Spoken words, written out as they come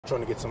trying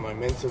to get some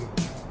momentum,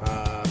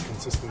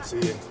 consistency,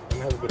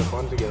 and have a bit of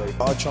fun together.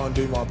 I try and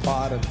do my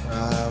part, and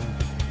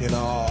you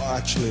know, I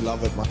actually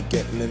love it,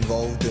 getting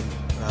involved and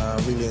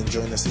really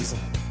enjoying the season.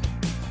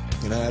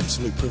 You know,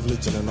 absolute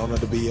privilege and an honour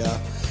to be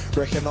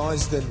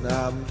recognised and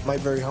made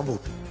very humble.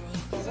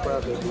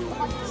 Proud to be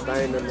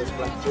staying in this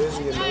black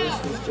jersey and the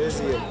Roosters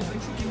jersey,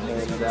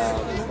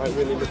 and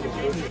really looking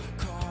forward to it.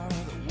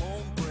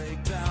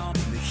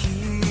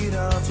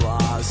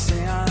 Los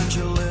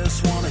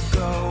Angeles, wanna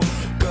go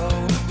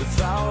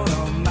without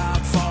a map,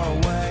 far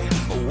away,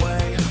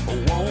 or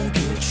won't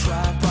get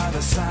trapped by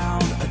the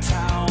sound of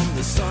town.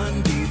 The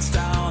sun beats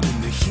down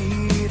in the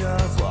heat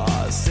of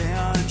Los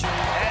Angeles.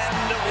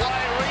 And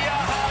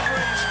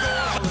Waerea-Hargreaves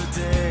scores.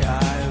 Holiday,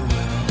 I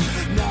will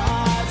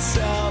not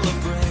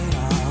celebrate.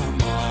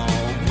 I'm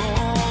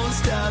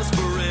almost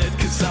desperate,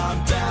 'cause I'm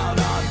down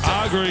on.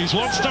 Hargreaves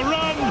wants to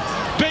run.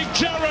 Big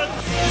Jared.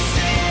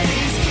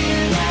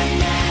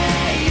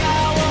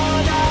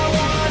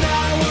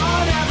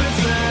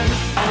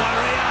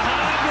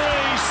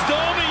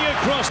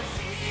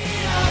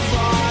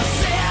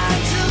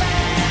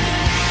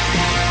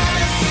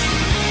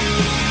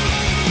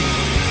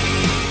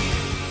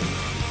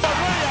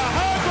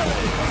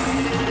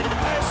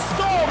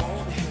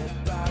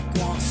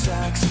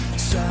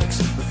 Sex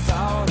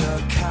without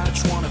a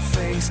catch, wanna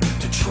face,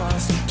 to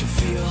trust, to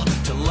feel,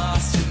 to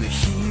lust in the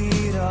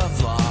heat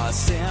of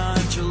Los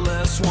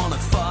Angeles. Wanna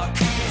fuck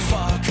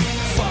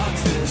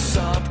this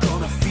up,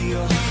 gonna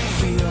feel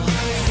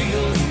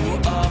you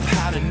up.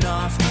 Had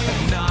enough.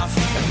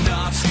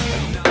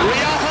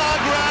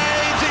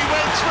 Waerea-Hargreaves, he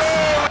went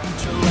through.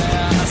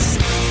 This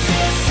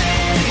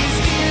city's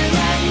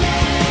killing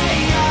me.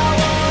 I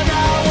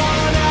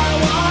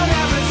want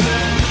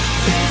everything.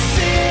 This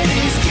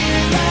city's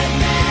killing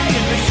me.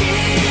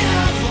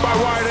 By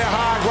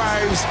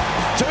Waerea-Hargreaves,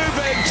 too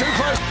big, too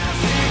close.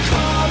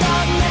 Call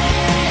on me.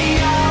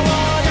 I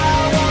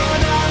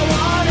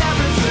want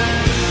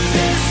everything.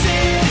 This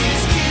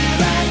city's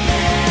killing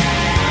me.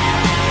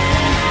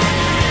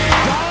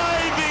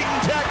 Diving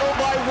tackle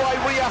by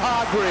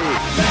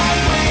Waerea-Hargreaves.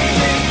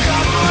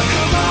 Come on,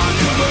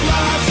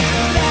 love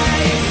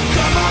today.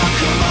 Come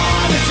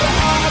on, it's a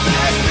heart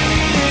that's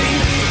beating.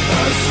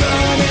 The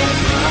sun is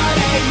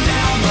running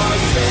down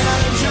Los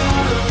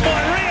Angeles.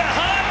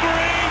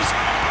 Waerea-Hargreaves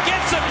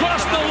gets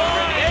across the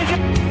line.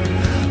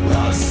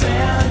 Los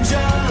Angeles.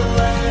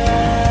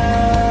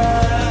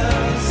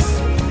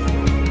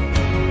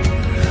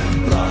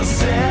 Los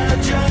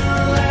Angeles.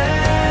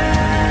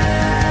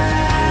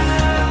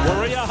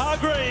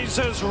 Waerea-Hargreaves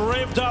has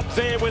revved up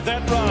there with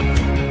that run.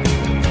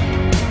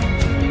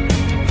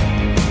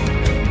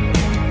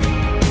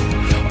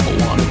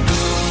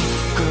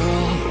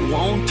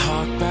 Won't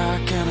talk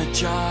back, and a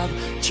job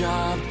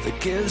that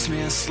gives me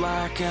a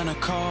slack, and a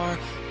car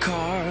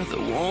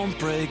that won't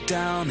break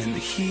down in the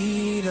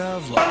heat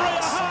of life.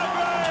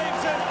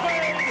 Waerea-Hargreaves has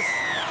been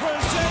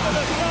presented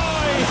a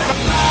prize.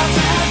 Love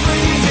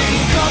everything,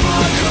 come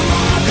on,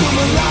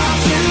 love.